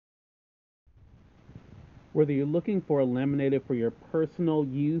Whether you're looking for a laminator for your personal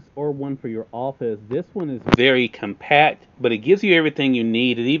use or one for your office, this one is very compact, but it gives you everything you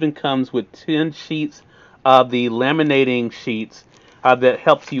need. It even comes with 10 sheets of the laminating sheets that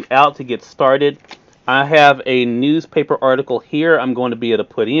helps you out to get started. I have a newspaper article here I'm going to be able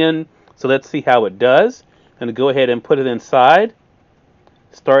to put in. So let's see how it does. I'm going to go ahead and put it inside.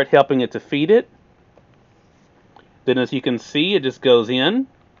 Start helping it to feed it. Then as you can see, it just goes in.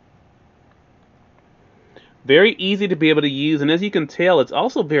 Very easy to be able to use, and as you can tell, it's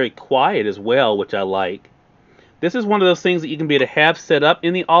also very quiet as well, which I like. This is one of those things that you can be able to have set up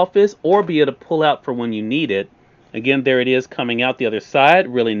in the office or be able to pull out for when you need it. Again, there it is coming out the other side,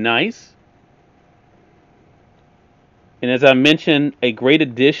 really nice. And as I mentioned, a great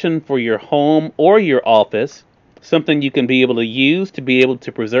addition for your home or your office, something you can be able to use to be able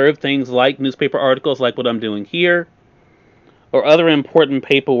to preserve things like newspaper articles like what I'm doing here, or other important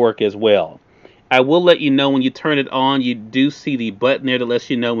paperwork as well. I will let you know when you turn it on, you do see the button there that lets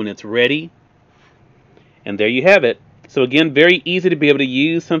you know when it's ready. And there you have it. So again, very easy to be able to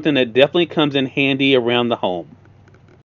use, something that definitely comes in handy around the home.